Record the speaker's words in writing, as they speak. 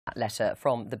That letter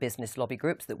from the business lobby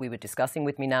groups that we were discussing.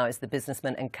 With me now is the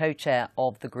businessman and co-chair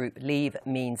of the group Leave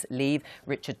Means Leave,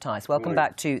 Richard Tice. Welcome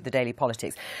back to the Daily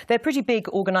Politics. They're pretty big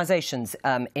organisations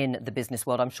in the business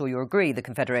world, I'm sure you'll agree. The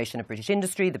Confederation of British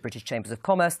Industry, the British Chambers of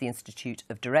Commerce, the Institute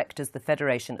of Directors, the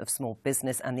Federation of Small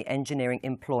Business and the Engineering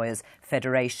Employers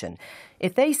Federation.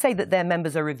 If they say that their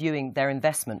members are reviewing their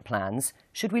investment plans,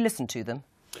 should we listen to them?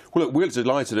 Well, look, we're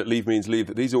delighted at Leave Means Leave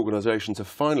that these organisations have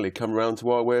finally come around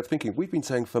to our way of thinking. We've been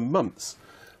saying for months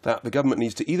that the government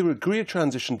needs to either agree a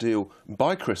transition deal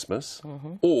by Christmas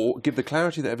or give the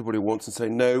clarity that everybody wants and say,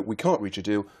 no, we can't reach a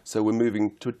deal, so we're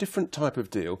moving to a different type of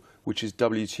deal, which is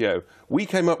WTO. We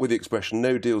came up with the expression,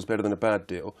 no deal's better than a bad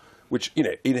deal, which, you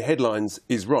know, in headlines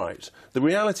is right. The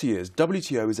reality is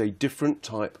WTO is a different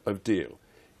type of deal.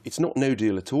 It's not no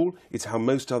deal at all. It's how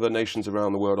most other nations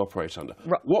around the world operate under.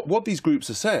 Right. What these groups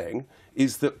are saying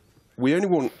is that we only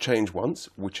want change once,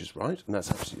 which is right, and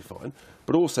that's absolutely fine,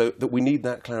 but also that we need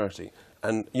that clarity.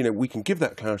 And, you know, we can give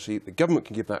that clarity, the government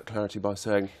can give that clarity by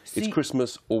saying it's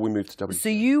Christmas or we move to WTO. So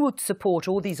you would support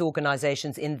all these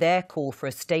organisations in their call for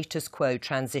a status quo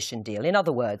transition deal. In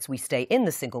other words, we stay in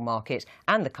the single market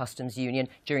and the customs union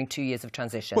during 2 years of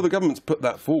transition. Well, the government's put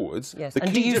that forwards. Yes.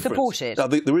 And do you support it?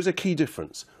 There is a key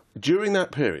difference. During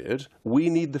that period, we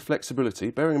need the flexibility,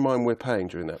 bearing in mind we're paying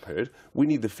during that period, we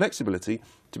need the flexibility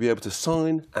to be able to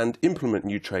sign and implement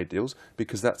new trade deals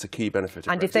because that's a key benefit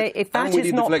of Brexit. And we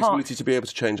need the flexibility to be able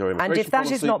to change our immigration policy. And if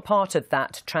that is not part of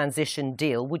that transition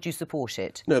deal, would you support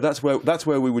it? No, that's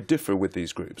where we would differ with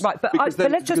these groups. Right, but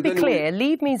let's just be clear.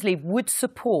 Leave Means Leave would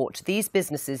support these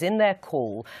businesses in their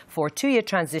call for a 2-year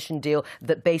transition deal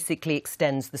that basically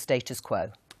extends the status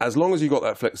quo. As long as you've got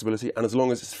that flexibility and as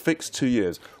long as it's fixed 2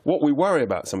 years. What we worry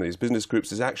about some of these business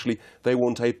groups is actually they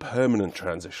want a permanent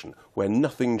transition where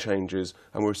nothing changes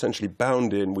and we're essentially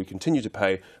bound in, we continue to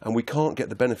pay and we can't get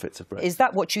the benefits of Brexit. Is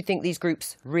that what you think these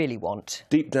groups really want?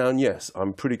 Deep down, yes.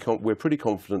 We're pretty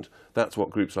confident that's what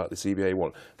groups like the CBA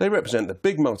want. They represent the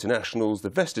big multinationals,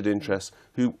 the vested interests,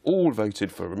 who all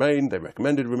voted for Remain, they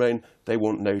recommended Remain, they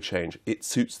want no change. It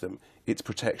suits them. It's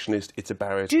protectionist, it's a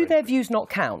barrier to entry. Do their views not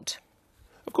count?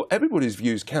 Of course, everybody's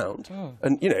views count,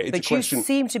 and you know it's a question. But you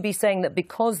seem to be saying that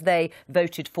because they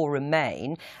voted for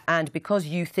Remain, and because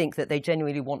you think that they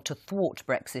genuinely want to thwart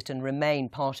Brexit and remain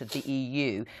part of the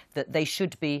EU, that they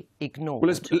should be ignored.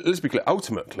 Well, let's be clear.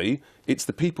 Ultimately, it's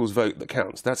the people's vote that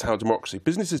counts. That's how democracy.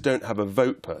 Businesses don't have a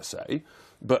vote per se,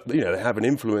 but you know they have an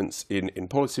influence in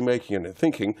policy making and in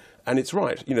thinking, and it's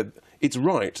right. You know, it's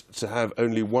right to have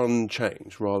only one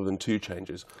change rather than 2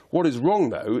 changes. What is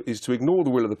wrong, though, is to ignore the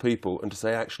will of the people and to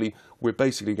say, actually, we're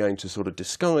basically going to sort of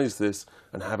disguise this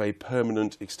and have a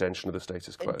permanent extension of the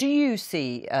status quo. Do you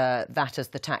see that as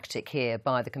the tactic here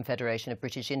by the Confederation of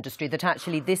British Industry, that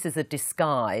actually this is a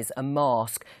disguise, a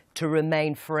mask, to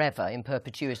remain forever in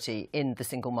perpetuity in the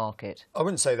single market? I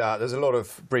wouldn't say that. There's a lot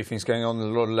of briefings going on, a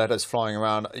lot of letters flying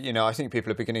around. You know, I think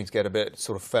people are beginning to get a bit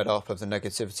sort of fed up of the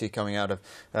negativity coming out of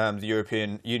the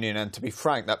European Union. And to be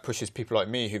frank, that pushes people like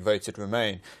me who voted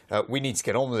Remain. We need to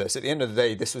get on with this. At the end of the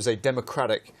day, this was a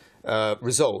democratic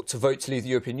result to vote to leave the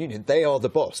European Union. They are the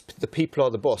boss. The people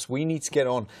are the boss. We need to get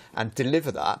on and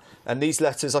deliver that. And these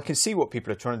letters, I can see what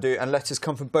people are trying to do, and letters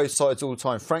come from both sides all the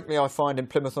time. Frankly, I find in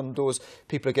Plymouth on the Doors,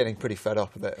 people are getting pretty fed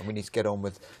up of it, and we need to get on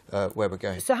with where we're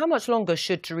going. So how much longer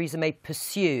should Theresa May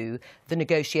pursue the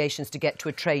negotiations to get to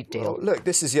a trade deal? Well, look,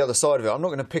 this is the other side of it. I'm not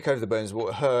going to pick over the bones of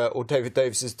what her or David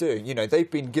Davis is doing. You know, they've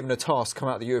been given a task to come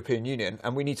out of the European Union,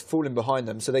 and we need to fall in behind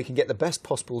them so they can get the best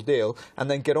possible deal and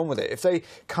then get on with it. If they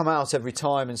come out every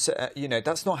time and say, you know,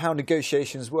 that's not how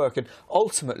negotiations work. And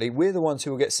ultimately, we're the ones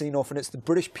who will get seen off, and it's the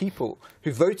British people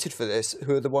who voted for this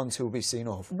who are the ones who will be seen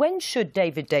off. When should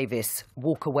David Davis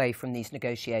walk away from these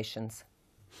negotiations?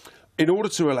 In order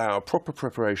to allow proper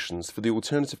preparations for the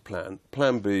alternative plan,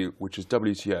 Plan B, which is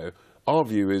WTO, our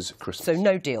view is Christmas. So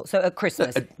no deal. So at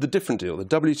Christmas. The different deal, the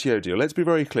WTO deal. Let's be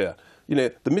very clear. You know,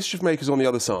 the mischief makers on the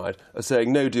other side are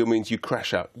saying no deal means you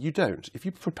crash out. You don't. If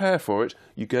you prepare for it,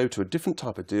 you go to a different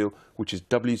type of deal, which is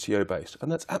WTO-based. And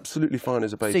that's absolutely fine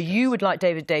as a base. So you would like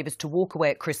David Davis to walk away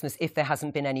at Christmas if there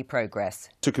hasn't been any progress?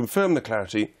 To confirm the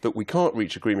clarity that we can't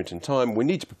reach agreement in time, we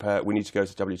need to prepare, we need to go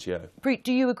to WTO. Preet,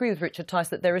 do you agree with Richard Tice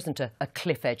that there isn't a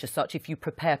cliff edge as such if you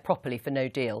prepare properly for no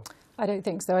deal? I don't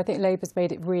think so. I think Labour's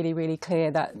made it really, really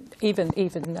clear that even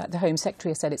the Home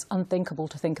Secretary has said it's unthinkable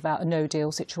to think about a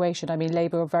no-deal situation. I mean,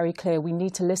 Labour are very clear. We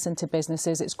need to listen to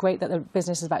businesses. It's great that the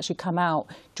businesses have actually come out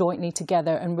jointly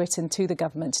together and written to the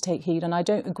government to take heed. And I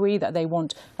don't agree that they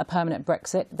want a permanent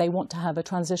Brexit. They want to have a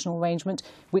transitional arrangement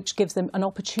which gives them an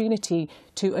opportunity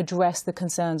to address the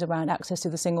concerns around access to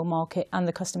the single market and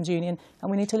the customs union,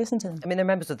 and we need to listen to them. I mean, there are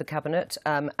members of the Cabinet,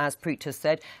 as Preet has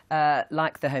said,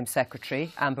 like the Home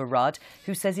Secretary, Amber Rudd,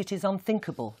 who says it is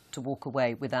unthinkable to walk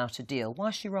away without a deal. Why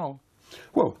is she wrong?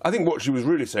 Well, I think what she was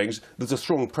really saying is there's a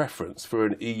strong preference for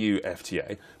an EU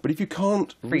FTA, but if you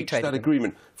can't reach that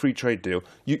agreement, free trade deal,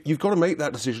 you've got to make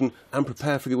that decision and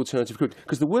prepare for the alternative quick.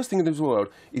 Because the worst thing in this world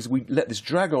is we let this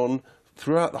drag on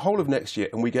throughout the whole of next year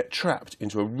and we get trapped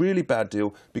into a really bad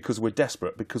deal because we're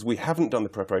desperate, because we haven't done the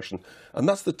preparation. And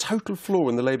that's the total flaw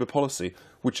in the Labour policy,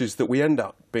 which is that we end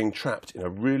up being trapped in a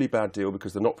really bad deal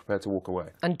because they're not prepared to walk away.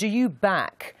 And do you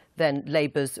back then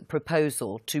Labour's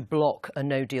proposal to block a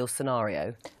no-deal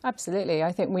scenario? Absolutely.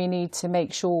 I think we need to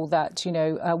make sure that, you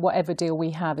know, whatever deal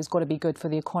we have has got to be good for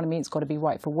the economy. It's got to be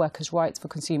right for workers' rights, for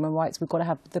consumer rights. We've got to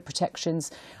have the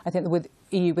protections. I think with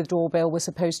EU withdrawal bill was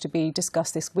supposed to be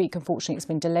discussed this week. Unfortunately, it's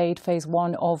been delayed. Phase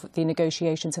 1 of the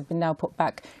negotiations have been now put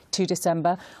back to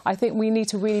December. I think we need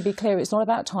to really be clear. It's not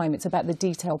about time. It's about the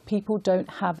detail. People don't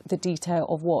have the detail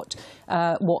of what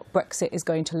Brexit is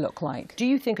going to look like. Do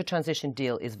you think a transition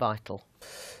deal is vital?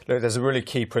 Look, there's a really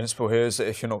key principle here is that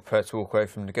if you're not prepared to walk away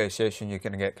from negotiation, you're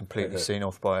going to get completely seen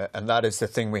off by it. And that is the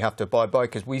thing we have to abide by,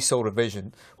 because we sold a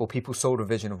vision, or people sold a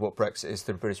vision of what Brexit is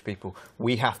to the British people.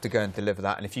 We have to go and deliver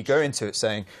that. And if you go into it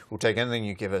saying, we'll take anything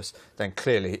you give us, then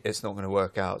clearly it's not going to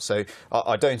work out. So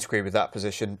I don't agree with that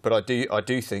position, but I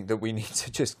do think that we need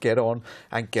to just get on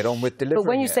with delivering. But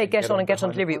when you say get on and get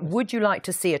on delivery, would you like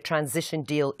to see a transition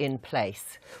deal in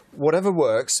place? Whatever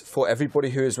works for everybody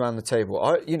who is around the table.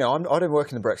 I don't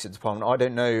work in the Brexit department. I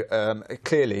don't know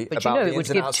clearly but about the ins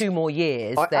and outs. But you know it would give 2 more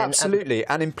years. Absolutely.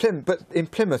 And in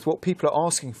Plymouth, what people are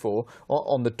asking for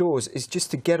on the doors is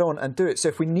just to get on and do it. So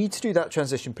if we need to do that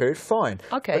transition period, fine.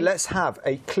 OK. But let's have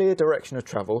a clear direction of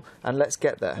travel and let's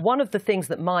get there. One of the things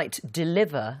that might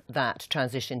deliver that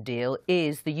transition deal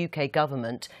is the UK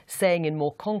government saying in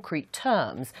more concrete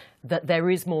terms that there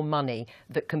is more money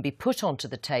that can be put onto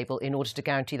the table in order to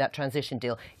guarantee that transition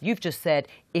deal. You've just said,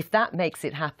 if that makes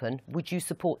it happen, would you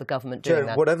support the government doing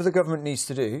that? Whatever the government needs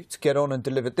to do to get on and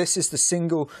deliver, this is the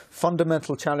single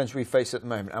fundamental challenge we face at the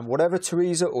moment. And whatever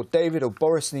Theresa or David or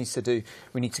Boris needs to do,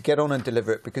 we need to get on and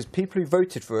deliver it, because people who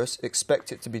voted for us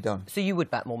expect it to be done. So you would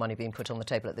back more money being put on the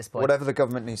table at this point? Whatever the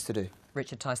government needs to do.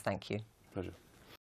 Richard Tice, thank you. Pleasure.